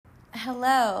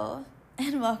Hello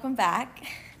and welcome back.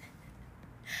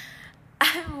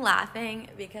 I'm laughing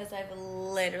because I've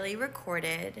literally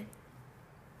recorded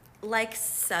like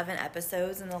 7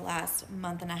 episodes in the last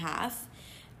month and a half,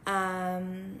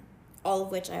 all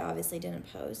of which I obviously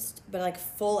didn't post, but like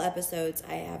full episodes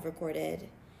I have recorded,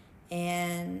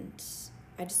 and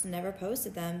I just never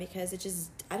posted them because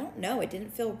I don't know, it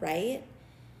didn't feel right.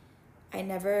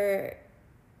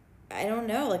 I don't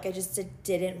know, like I just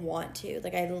didn't want to.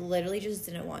 Like I literally just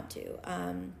didn't want to.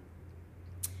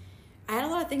 I had a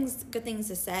lot of good things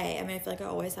to say. I mean, I feel like I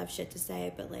always have shit to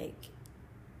say, but like,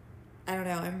 I don't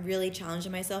know. I'm really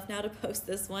challenging myself now to post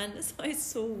this one. So I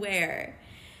swear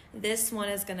this one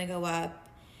is going to go up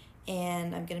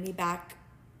and I'm going to be back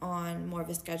on more of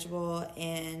a schedule.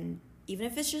 And even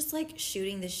if it's just like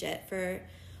shooting the shit for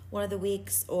one of the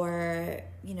weeks or,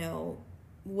 you know,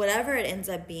 whatever it ends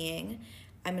up being,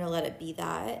 I'm going to let it be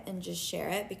that and just share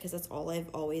it because that's all I've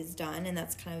always done. And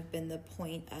that's kind of been the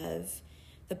point of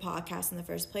the podcast in the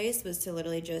first place, was to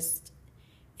literally just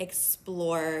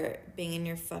explore being in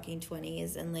your fucking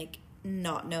 20s and like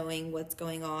not knowing what's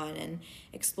going on and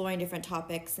exploring different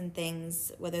topics and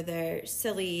things, whether they're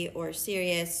silly or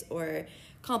serious or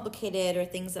complicated or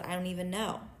things that I don't even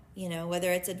know, you know,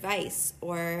 whether it's advice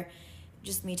or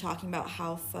just me talking about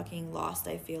how fucking lost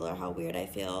I feel or how weird I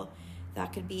feel.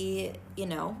 That could be, you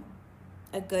know,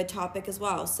 a good topic as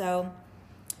well. So,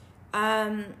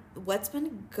 what's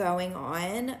been going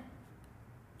on?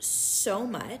 So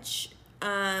much.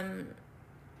 I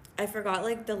forgot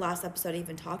like the last episode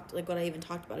what I even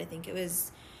talked about. I think it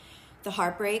was the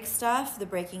heartbreak stuff, the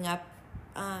breaking up,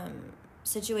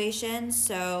 situation.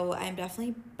 So I'm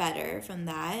definitely better from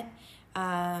that.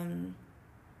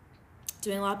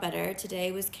 Doing a lot better.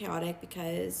 Today was chaotic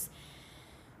because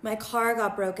my car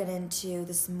got broken into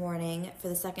this morning for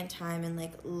the second time in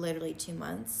like literally 2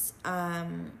 months.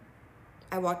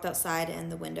 I walked outside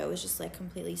and the window was just like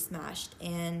completely smashed.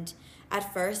 And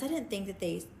at first I didn't think that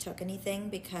they took anything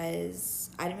because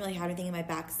I didn't really have anything in my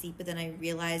back seat, but then I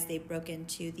realized they broke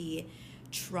into the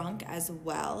trunk as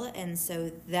well. And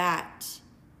so that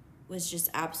was just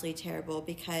absolutely terrible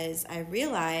because I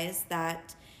realized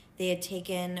that they had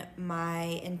taken my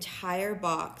entire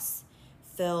box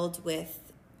filled with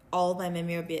all of my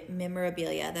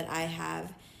memorabilia that I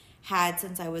have had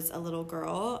since I was a little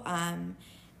girl. I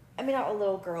mean, not a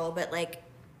little girl, but like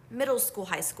middle school,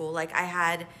 high school. Like I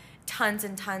had tons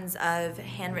and tons of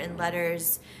handwritten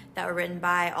letters that were written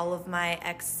by all of my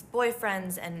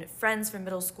ex-boyfriends and friends from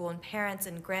middle school and parents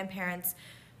and grandparents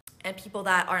and people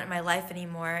that aren't in my life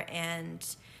anymore. And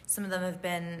some of them have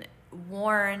been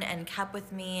worn and kept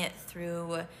with me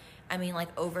through, I mean,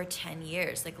 like over 10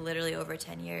 years, like literally over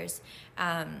 10 years.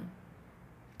 And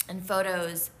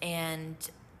photos and,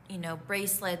 you know,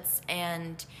 bracelets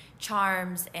and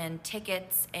charms and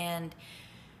tickets and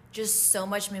just so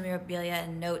much memorabilia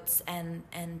and notes and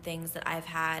things that I've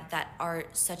had that are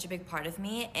such a big part of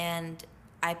me. And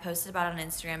I posted about it on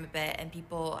Instagram a bit, and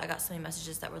I got so many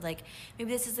messages that were like,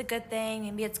 maybe this is a good thing,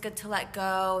 maybe it's good to let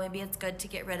go, maybe it's good to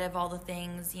get rid of all the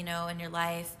things, you know, in your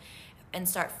life and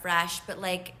start fresh. But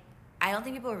like, I don't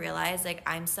think people realize, like,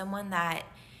 I'm someone that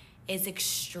is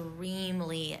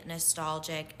extremely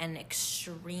nostalgic and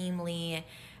extremely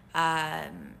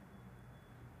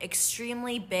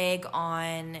big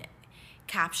on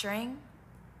capturing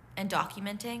and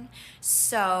documenting.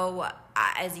 So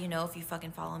as you know, if you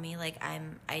fucking follow me, like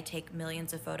I take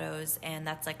millions of photos, and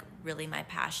that's like really my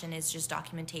passion, is just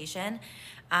documentation.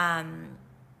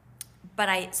 But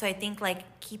I think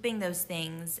like keeping those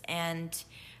things and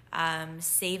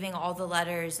saving all the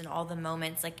letters and all the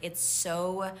moments, like it's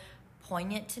so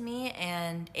poignant to me,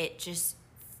 and it's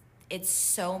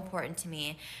so important to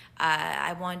me.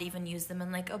 I wanted to even use them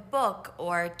in like a book,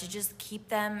 or to just keep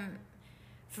them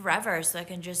forever so I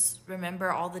can just remember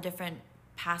all the different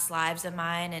past lives of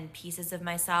mine and pieces of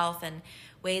myself and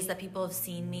ways that people have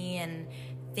seen me and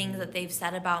things that they've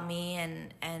said about me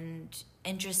and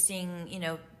interesting, you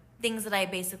know, things that I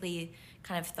basically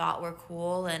kind of thought were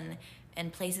cool and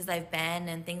places I've been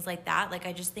and things like that. Like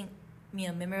I just think, you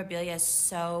know, memorabilia is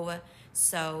so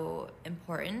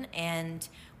important. And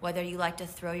whether you like to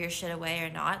throw your shit away or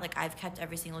not, like I've kept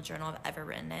every single journal I've ever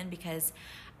written in because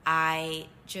I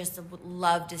just would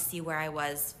love to see where I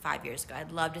was 5 years ago.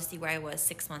 I'd love to see where I was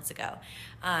 6 months ago.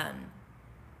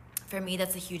 For me,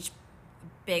 that's a huge,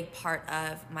 big part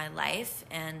of my life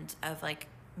and of like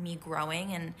me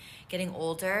growing and getting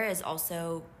older, is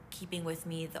also keeping with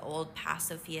me the old past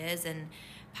Sophia's and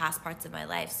past parts of my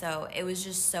life. So it was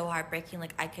just so heartbreaking.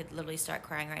 Like I could literally start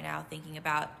crying right now thinking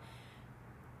about,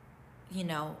 you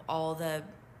know, all the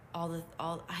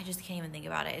I just can't even think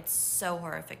about it. It's so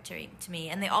horrific to me.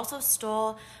 And they also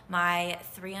stole my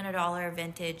 $300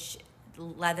 vintage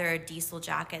leather diesel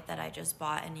jacket that I just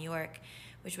bought in New York,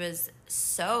 which was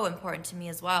so important to me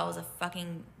as well. It was a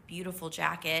fucking beautiful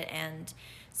jacket and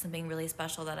something really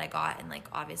special that I got, and like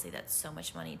obviously that's so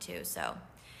much money too. So,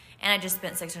 and I just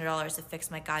spent $600 to fix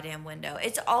my goddamn window.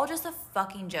 It's all just a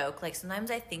fucking joke. Like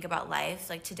sometimes I think about life.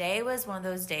 Like today was one of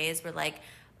those days where like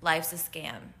life's a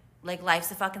scam. Like life's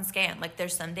a fucking scam. Like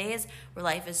there's some days where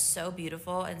life is so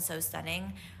beautiful and so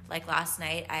stunning. Like last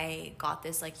night I got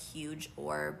this like huge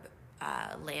orb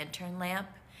lantern lamp,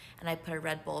 and I put a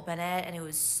red bulb in it, and it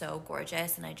was so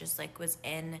gorgeous. And I just like was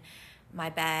in my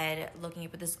bed looking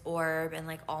up at this orb and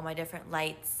like all my different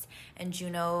lights, and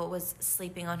Juno was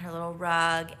sleeping on her little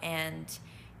rug, and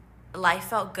life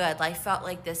felt good. Life felt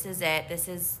like this is it. This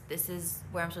is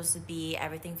where I'm supposed to be.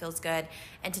 Everything feels good.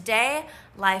 And today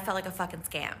life felt like a fucking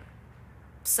scam.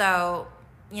 So,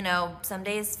 you know, some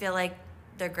days feel like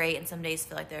they're great and some days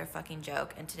feel like they're a fucking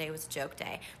joke, and today was a joke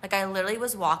day. Like I literally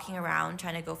was walking around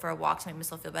trying to go for a walk to make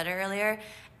myself feel better earlier,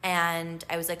 and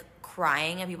I was like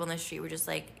crying, and people on the street were just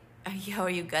like, yo, are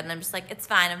you good? And I'm just like, it's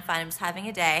fine, I'm fine, I'm just having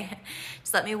a day.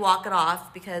 Just let me walk it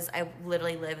off, because I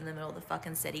literally live in the middle of the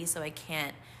fucking city, so I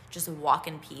can't just walk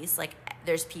in peace. Like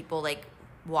there's people like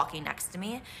walking next to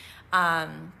me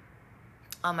on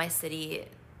my city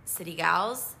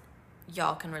gals.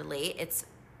 Y'all can relate. It's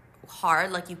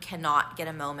hard. Like you cannot get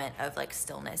a moment of like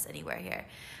stillness anywhere here.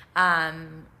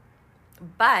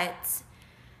 But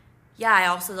yeah, I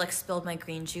also like spilled my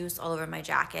green juice all over my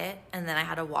jacket, and then I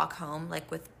had to walk home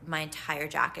like with my entire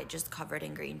jacket just covered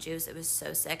in green juice. It was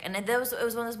so sick. And it was one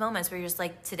of those moments where you're just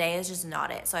like, today is just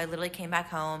not it. So I literally came back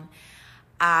home,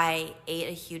 I ate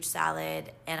a huge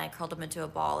salad, and I curled up into a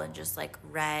ball and just like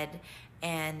read,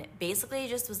 and basically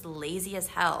just was lazy as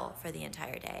hell for the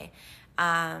entire day.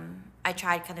 I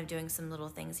tried kind of doing some little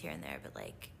things here and there, but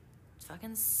like it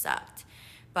fucking sucked.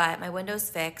 But my window's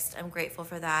fixed. I'm grateful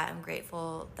for that. I'm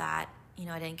grateful that, you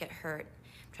know, I didn't get hurt.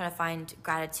 I'm trying to find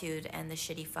gratitude and the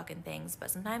shitty fucking things,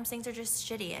 but sometimes things are just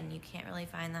shitty and you can't really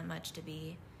find that much to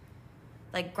be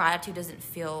like, gratitude doesn't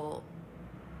feel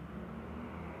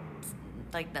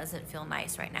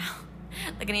nice right now.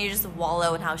 Like I need to just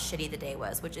wallow in how shitty the day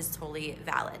was, which is totally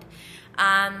valid.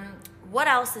 What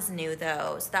else is new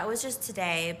though? So that was just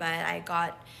today, but I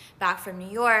got back from New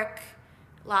York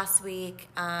last week.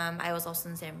 I was also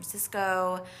in San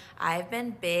Francisco. I've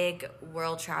been big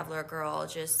world traveler girl,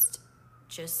 just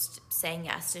saying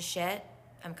yes to shit.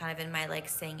 I'm kind of in my like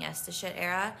saying yes to shit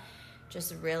era.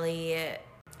 Just really,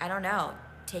 I don't know,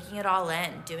 taking it all in,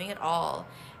 doing it all,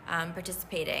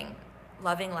 participating,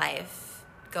 loving life,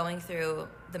 going through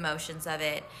the motions of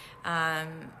it,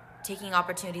 taking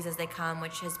opportunities as they come,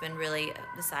 which has been really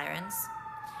the sirens.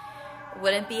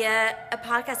 Wouldn't be a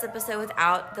podcast episode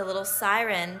without the little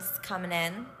sirens coming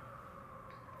in.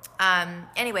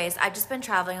 Anyways, I've just been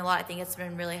traveling a lot. I think it's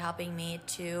been really helping me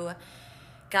to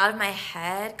get out of my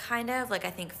head, kind of. Like, I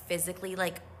think physically,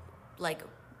 like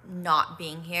not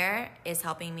being here is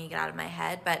helping me get out of my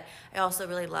head. But I also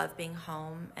really love being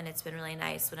home, and it's been really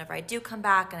nice whenever I do come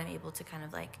back and I'm able to kind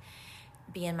of like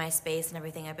be in my space and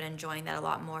everything. I've been enjoying that a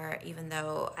lot more, even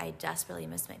though I desperately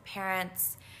miss my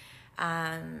parents.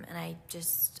 And I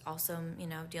just also, you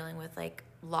know, dealing with like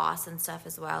loss and stuff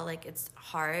as well. Like it's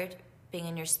hard being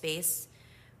in your space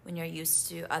when you're used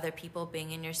to other people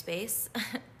being in your space.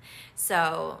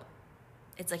 So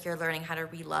it's like you're learning how to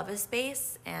re-love a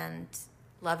space and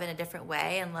love it in a different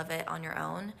way and love it on your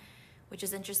own, which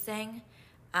is interesting.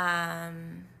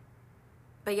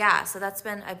 But yeah, so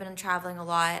I've been traveling a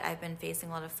lot. I've been facing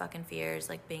a lot of fucking fears,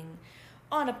 like being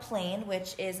on a plane,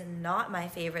 which is not my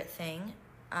favorite thing,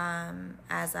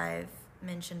 as I've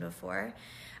mentioned before.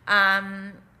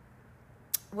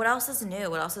 What else is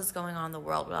new? What else is going on in the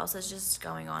world? What else is just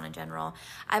going on in general?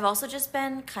 I've also just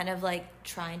been kind of like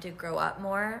trying to grow up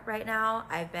more right now.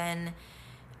 I've been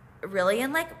really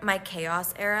in like my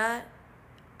chaos era,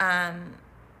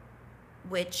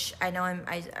 which I know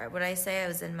what I say? I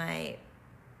was in my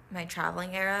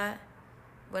traveling era.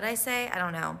 What'd I say? I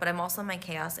don't know. But I'm also in my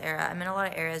chaos era. I'm in a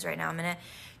lot of areas right now. I'm in a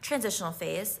transitional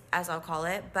phase, as I'll call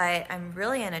it. But I'm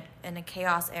really in a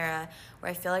chaos era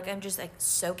where I feel like I'm just like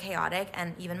so chaotic.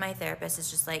 And even my therapist is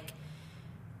just like,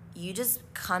 you just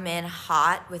come in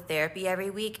hot with therapy every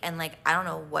week. And like, I don't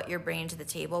know what you're bringing to the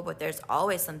table, but there's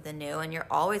always something new. And you're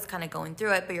always kind of going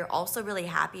through it, but you're also really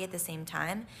happy at the same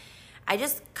time. I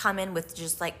just come in with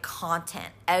just like content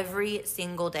every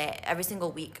single day, every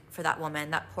single week for that woman,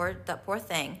 that poor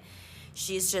thing.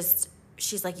 She's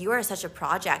like, you are such a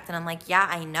project. And I'm like, yeah,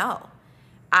 I know.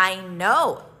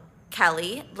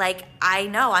 Kelly. Like, I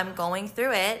know I'm going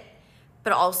through it,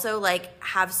 but also like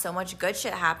have so much good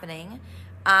shit happening.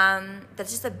 That's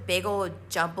just a big old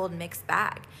jumbled mixed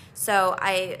bag. So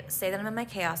I say that I'm in my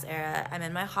chaos era. I'm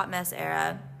in my hot mess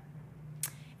era.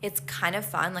 It's kind of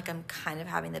fun. Like, I'm kind of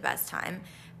having the best time,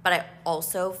 but I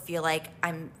also feel like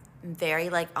I'm very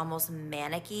like almost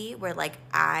manic-y, where like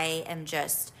I am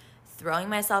just throwing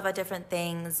myself at different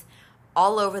things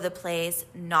all over the place,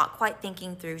 not quite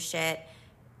thinking through shit,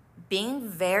 being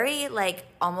very like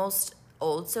almost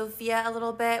old Sophia a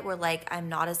little bit, where like I'm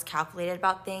not as calculated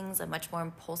about things. I'm much more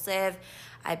impulsive.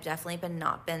 I've definitely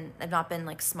I've not been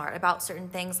like smart about certain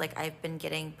things. Like, I've been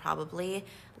getting probably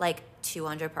like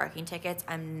 200 parking tickets.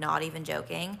 I'm not even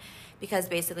joking, because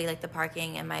basically like the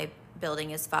parking in my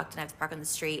building is fucked and I have to park on the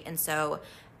street. And so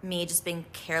me just being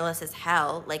careless as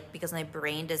hell, like, because my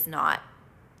brain does not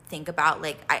think about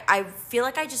like, I feel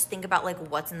like I just think about like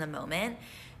what's in the moment.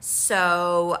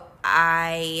 So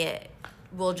I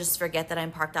will just forget that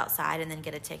I'm parked outside and then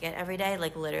get a ticket every day,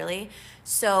 like literally.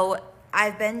 So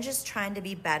I've been just trying to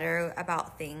be better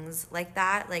about things like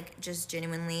that, like just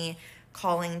genuinely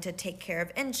calling to take care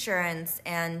of insurance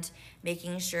and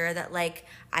making sure that like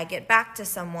I get back to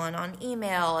someone on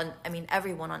email, and I mean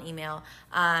everyone on email.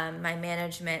 My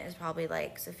management is probably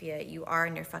like, Sophia, you are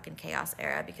in your fucking chaos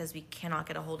era because we cannot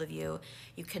get a hold of you.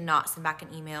 You cannot send back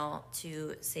an email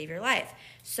to save your life.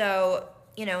 So,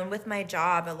 you know, and with my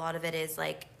job, a lot of it is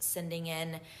like sending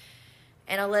in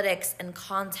analytics and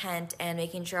content and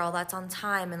making sure all that's on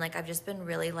time. And like, I've just been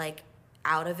really like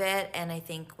out of it. And I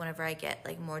think whenever I get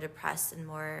like more depressed and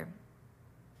more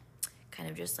kind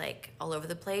of just like all over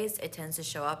the place, it tends to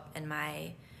show up in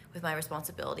with my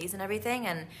responsibilities and everything.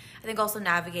 And I think also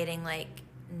navigating like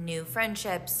new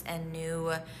friendships and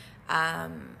new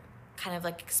kind of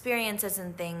like experiences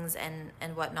and things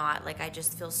and whatnot. Like, I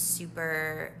just feel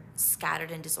super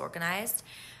scattered and disorganized.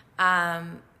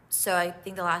 So I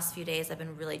think the last few days I've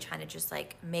been really trying to just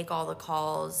like make all the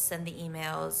calls, send the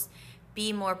emails,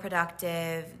 be more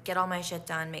productive, get all my shit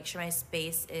done, make sure my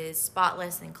space is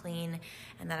spotless and clean,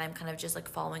 and that I'm kind of just like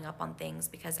following up on things,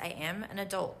 because I am an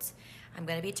adult. I'm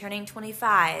going to be turning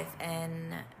 25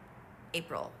 in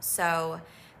April. So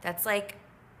that's like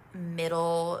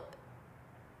middle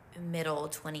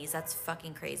 20s. That's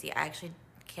fucking crazy. I actually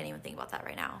can't even think about that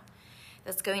right now.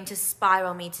 That's going to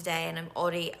spiral me today, and I'm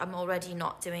already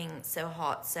not doing so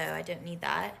hot, so I don't need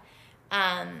that.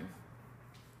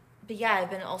 But yeah, I've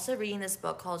been also reading this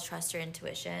book called Trust Your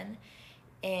Intuition,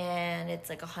 and it's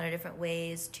like 100 different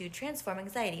ways to transform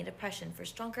anxiety and depression for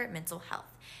stronger mental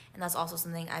health. And that's also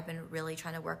something I've been really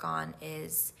trying to work on,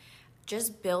 is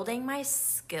just building my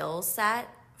skill set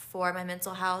for my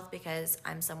mental health, because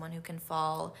I'm someone who can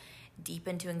fall deep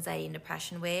into anxiety and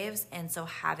depression waves. And so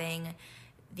having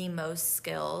the most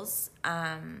skills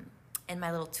in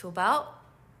my little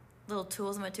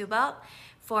tools in my tool belt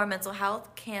for mental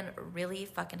health can really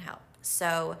fucking help.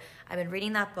 So I've been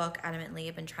reading that book adamantly.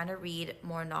 I've been trying to read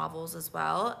more novels as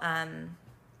well,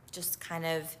 just kind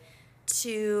of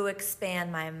to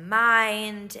expand my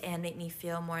mind and make me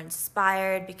feel more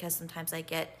inspired, because sometimes I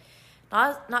get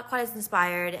not quite as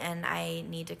inspired, and I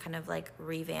need to kind of like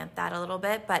revamp that a little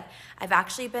bit. But I've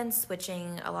actually been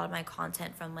switching a lot of my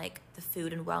content from like the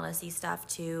food and wellnessy stuff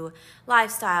to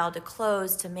lifestyle, to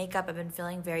clothes, to makeup. I've been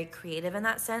feeling very creative in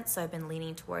that sense, so I've been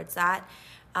leaning towards that.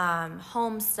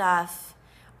 Home stuff,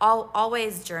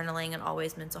 always journaling, and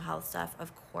always mental health stuff,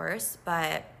 of course,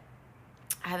 but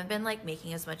I haven't been like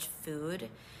making as much food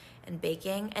and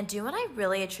baking. And do you know what I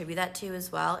really attribute that to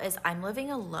as well is I'm living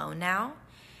alone now.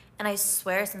 And I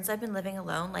swear, since I've been living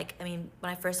alone, like, I mean,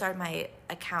 when I first started my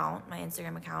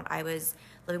Instagram account, I was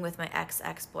living with my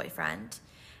ex-boyfriend.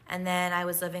 And then I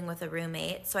was living with a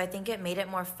roommate. So I think it made it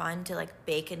more fun to like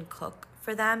bake and cook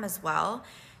for them as well.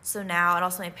 So now, and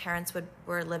also my parents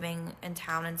were living in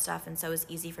town and stuff. And so it was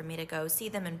easy for me to go see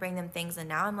them and bring them things. And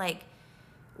now I'm like,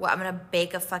 well, I'm going to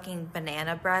bake a fucking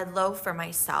banana bread loaf for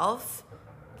myself.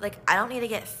 Like, I don't need to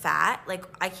get fat. Like,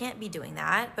 I can't be doing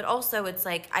that. But also, it's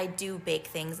like, I do bake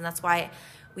things, and that's why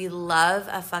we love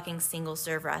a fucking single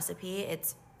serve recipe.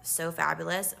 It's so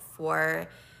fabulous for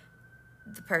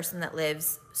the person that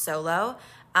lives solo.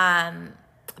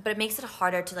 But it makes it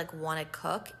harder to like want to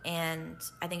cook, and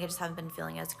I think I just haven't been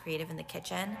feeling as creative in the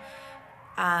kitchen.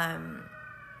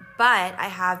 But I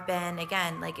have been,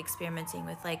 again, like experimenting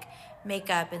with like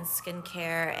makeup and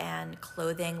skincare and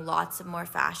clothing, lots of more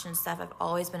fashion stuff. I've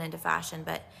always been into fashion,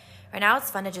 but right now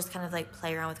it's fun to just kind of like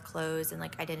play around with clothes and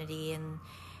like identity and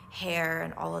hair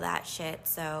and all of that shit.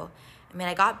 So, I mean,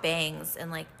 I got bangs in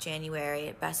like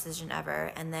January, best decision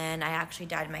ever. And then I actually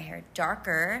dyed my hair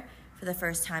darker for the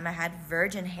first time. I had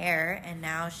virgin hair, and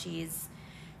now she's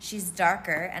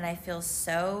darker, and I feel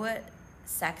so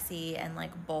sexy and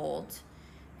like bold.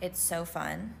 It's so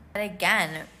fun. But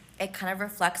again, it kind of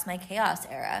reflects my chaos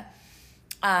era,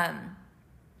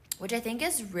 which I think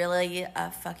is really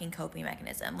a fucking coping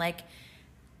mechanism. Like,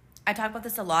 I talk about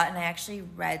this a lot, and I actually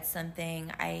read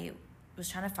something. I was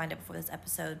trying to find it before this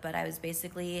episode, but I was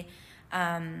basically,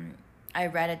 I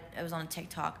read it. It was on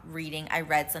TikTok reading. I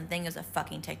read something. It was a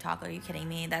fucking TikTok. Are you kidding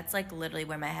me? That's like literally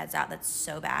where my head's at. That's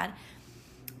so bad.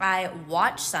 I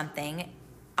watched something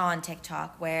on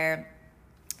TikTok where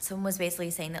someone was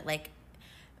basically saying that like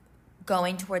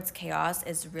going towards chaos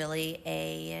is really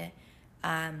a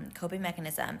coping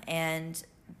mechanism, and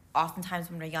oftentimes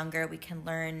when we're younger we can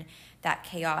learn that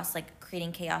chaos, like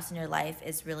creating chaos in your life,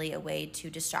 is really a way to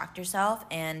distract yourself,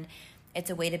 and it's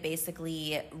a way to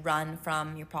basically run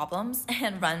from your problems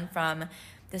and run from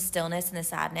the stillness and the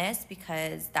sadness,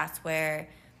 because that's where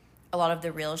a lot of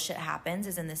the real shit happens,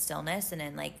 is in the stillness and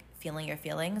in like feeling your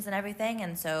feelings and everything.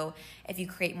 And so if you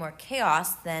create more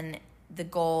chaos, then the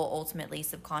goal ultimately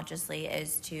subconsciously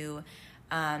is to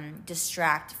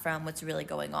distract from what's really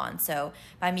going on. So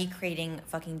by me creating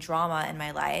fucking drama in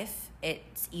my life,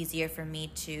 it's easier for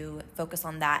me to focus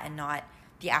on that and not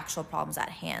the actual problems at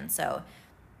hand. So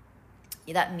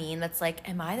that meme that's like,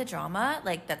 am I the drama?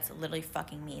 Like, that's literally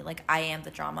fucking me. Like, I am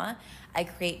the drama. I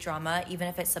create drama, even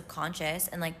if it's subconscious.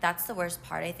 And like, that's the worst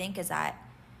part, I think, is that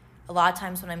a lot of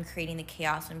times when I'm creating the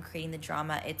chaos, when I'm creating the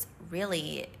drama, it's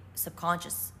really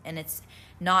subconscious, and it's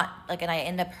not like, and I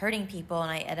end up hurting people,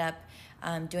 and I end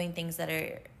up doing things that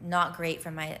are not great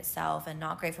for myself and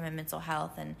not great for my mental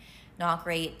health and not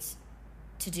great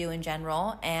to do in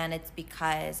general. And it's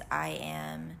because I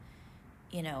am,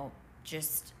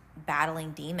 just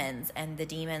battling demons, and the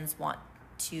demons want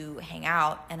to hang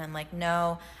out, and I'm like,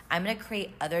 no, I'm gonna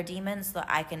create other demons so that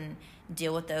I can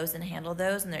deal with those and handle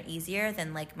those, and they're easier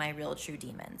than like my real true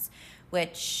demons,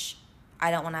 which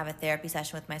I don't want to have a therapy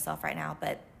session with myself right now,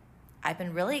 but I've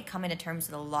been really coming to terms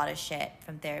with a lot of shit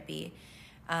from therapy.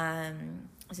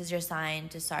 This is your sign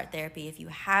to start therapy if you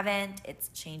haven't. It's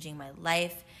changing my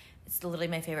life. It's literally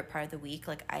my favorite part of the week.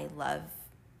 Like, I love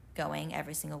going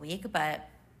every single week, but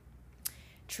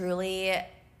truly,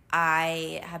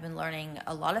 I have been learning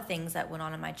a lot of things that went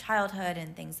on in my childhood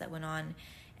and things that went on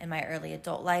in my early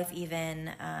adult life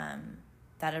even,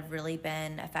 that have really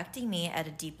been affecting me at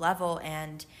a deep level.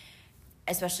 And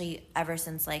especially ever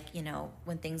since, like,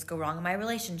 when things go wrong in my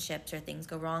relationships or things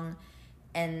go wrong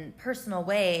in personal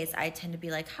ways, I tend to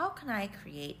be like, how can I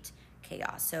create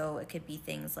chaos? So it could be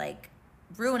things like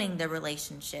ruining the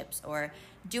relationships or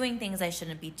doing things I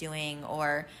shouldn't be doing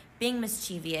or being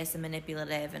mischievous and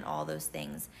manipulative and all those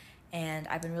things. And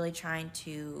I've been really trying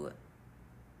to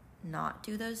not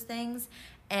do those things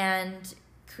and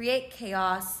create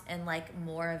chaos and like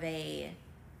more of a,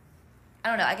 I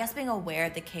don't know, I guess being aware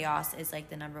of the chaos is like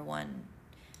the number one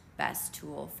best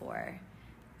tool for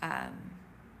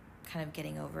kind of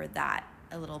getting over that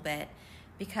a little bit,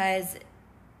 because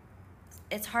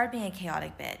it's hard being a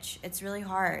chaotic bitch. It's really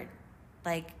hard,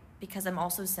 like, because I'm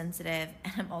also sensitive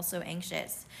and I'm also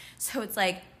anxious. So it's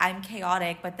like I'm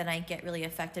chaotic, but then I get really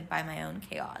affected by my own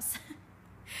chaos.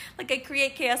 Like, I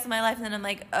create chaos in my life and then I'm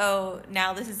like, oh,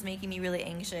 now this is making me really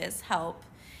anxious, help.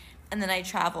 And then I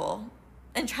travel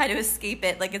and try to escape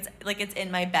it, like it's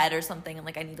in my bed or something, and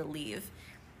like I need to leave.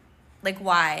 Like,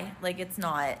 why? Like, it's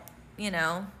not,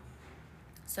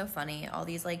 so funny, all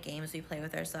these like games we play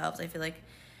with ourselves. I feel like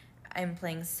I'm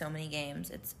playing so many games.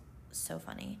 It's so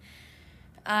funny.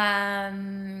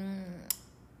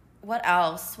 What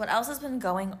else has been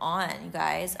going on, you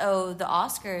guys? Oh, the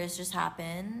Oscars just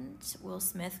happened. Will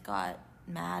Smith got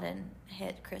mad and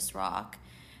hit Chris Rock.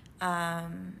 I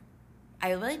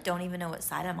really don't even know what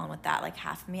side I'm on with that. Like,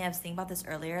 half of me, I was thinking about this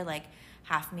earlier, like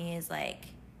half of me is like,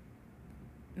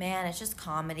 man, it's just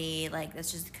comedy. Like, that's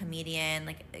just a comedian.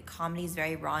 Like, comedy is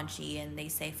very raunchy and they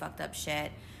say fucked up shit.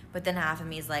 But then half of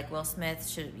me is like, Will Smith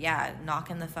should, knock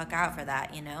him the fuck out for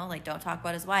that, Like, don't talk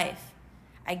about his wife.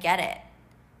 I get it.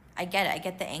 I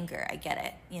get the anger. I get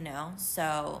it,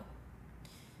 So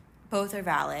both are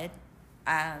valid.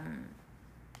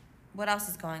 What else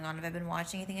is going on? Have I been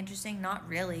watching anything interesting? Not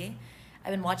really.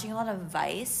 I've been watching a lot of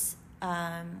Vice,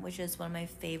 which is one of my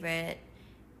favorite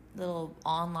little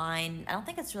online, I don't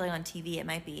think it's really on TV, it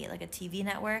might be like a TV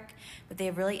network, but they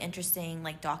have really interesting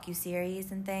like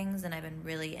docuseries and things, and I've been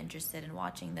really interested in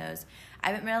watching those.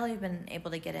 I haven't really been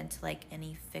able to get into like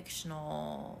any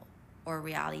fictional or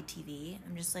reality TV.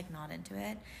 I'm just like not into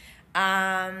it.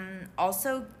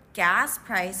 Also, gas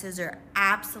prices are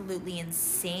absolutely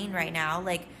insane right now.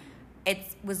 Like,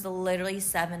 It was literally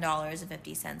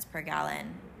 $7.50 per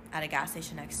gallon at a gas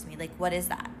station next to me. Like, what is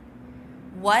that?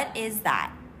 What is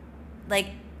that? Like,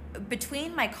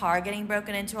 between my car getting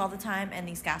broken into all the time and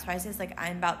these gas prices, like,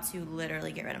 I'm about to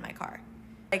literally get rid of my car.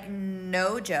 Like,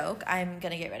 no joke, I'm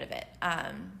gonna get rid of it.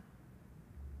 I'm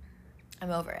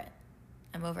over it.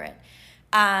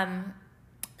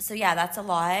 So yeah, that's a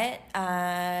lot.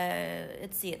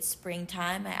 Let's see, it's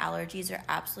springtime. My allergies are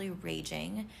absolutely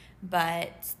raging,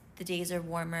 but the days are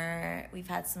warmer. We've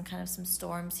had some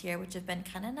storms here, which have been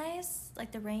kind of nice.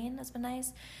 Like, the rain has been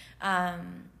nice.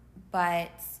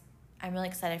 But I'm really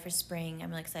excited for spring. I'm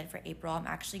really excited for April. I'm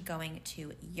actually going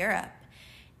to Europe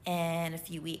in a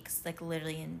few weeks, like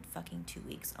literally in fucking 2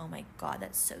 weeks. Oh my God,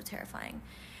 that's so terrifying.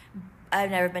 I've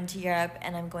never been to Europe,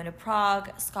 and I'm going to Prague,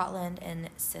 Scotland, and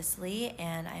Sicily,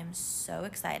 and I'm so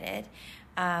excited.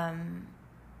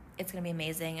 It's going to be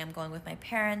amazing. I'm going with my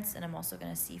parents, and I'm also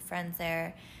going to see friends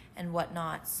there and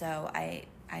whatnot, so I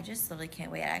just literally can't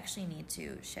wait. I actually need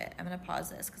to, I'm going to pause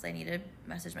this because I need to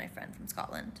message my friend from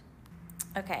Scotland.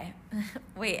 Okay.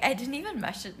 Wait, I didn't even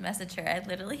message her. I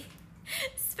literally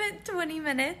spent 20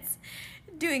 minutes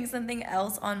doing something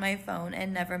else on my phone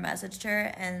and never messaged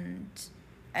her, and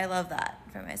I love that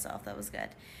for myself. That was good.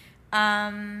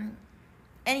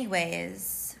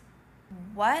 Anyways,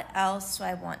 what else do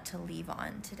I want to leave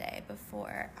on today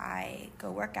before I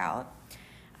go work out?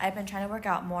 I've been trying to work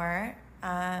out more.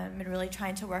 I've been really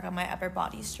trying to work on my upper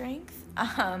body strength.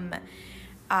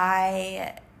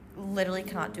 I literally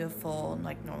cannot do a full,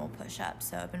 like, normal push-up,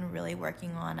 so I've been really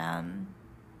working on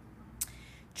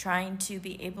trying to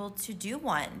be able to do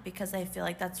one, because I feel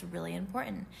like that's really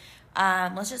important.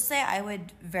 Let's just say I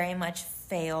would very much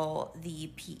fail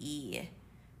the PE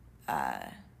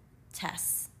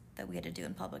tests that we had to do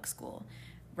in public school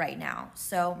right now.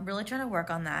 So I'm really trying to work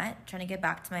on that, trying to get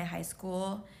back to my high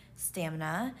school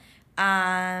stamina.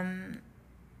 But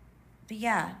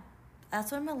yeah, that's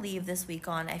what I'm going to leave this week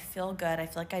on. I feel good. I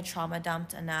feel like I trauma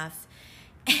dumped enough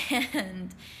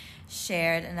and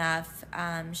shared enough,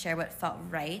 share what felt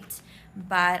right.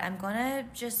 But I'm going to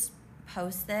just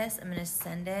post this. I'm going to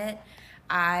send it.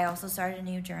 I also started a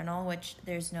new journal, which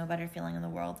there's no better feeling in the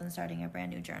world than starting a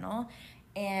brand new journal.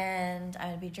 And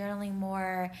I'm going to be journaling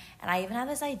more. And I even have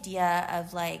this idea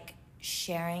of, like,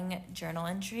 sharing journal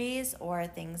entries or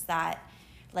things that,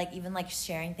 like, even, like,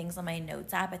 sharing things on my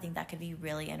notes app. I think that could be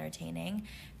really entertaining,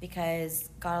 because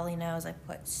God only knows I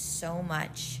put so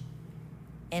much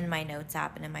in my notes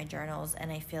app and in my journals,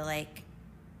 and I feel like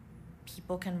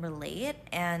people can relate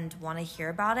and want to hear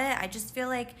about it. I just feel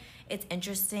like it's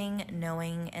interesting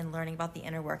knowing and learning about the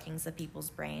inner workings of people's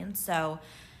brains. So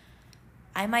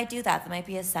I might do that. That might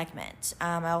be a segment.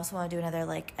 I also want to do another,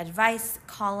 like, advice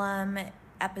column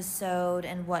episode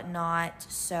and whatnot.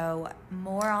 So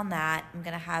more on that. I'm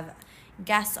going to have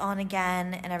guests on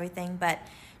again and everything, but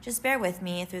just bear with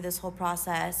me through this whole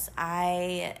process.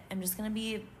 I am just going to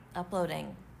be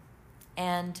uploading.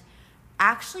 And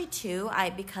actually, too,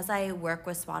 because I work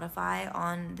with Spotify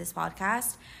on this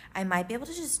podcast, I might be able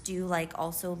to just do, like,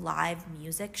 also live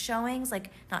music showings,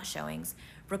 like, not showings,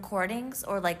 recordings,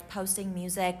 or, like, posting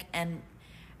music. And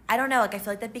I don't know, like, I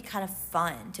feel like that'd be kind of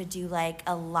fun to do, like,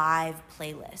 a live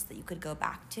playlist that you could go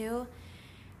back to.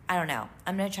 I don't know.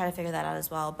 I'm going to try to figure that out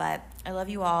as well. But I love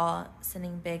you all.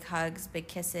 Sending big hugs, big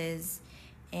kisses,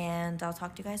 and I'll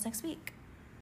talk to you guys next week.